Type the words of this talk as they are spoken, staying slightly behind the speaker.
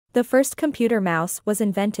The first computer mouse was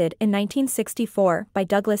invented in 1964 by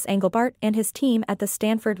Douglas Engelbart and his team at the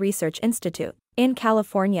Stanford Research Institute in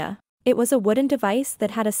California. It was a wooden device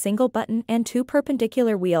that had a single button and two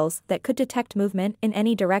perpendicular wheels that could detect movement in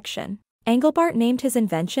any direction. Engelbart named his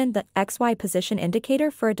invention the XY position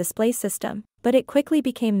indicator for a display system, but it quickly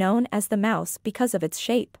became known as the mouse because of its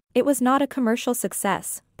shape. It was not a commercial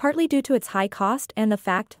success, partly due to its high cost and the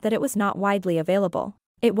fact that it was not widely available.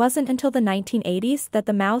 It wasn't until the 1980s that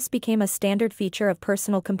the mouse became a standard feature of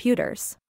personal computers.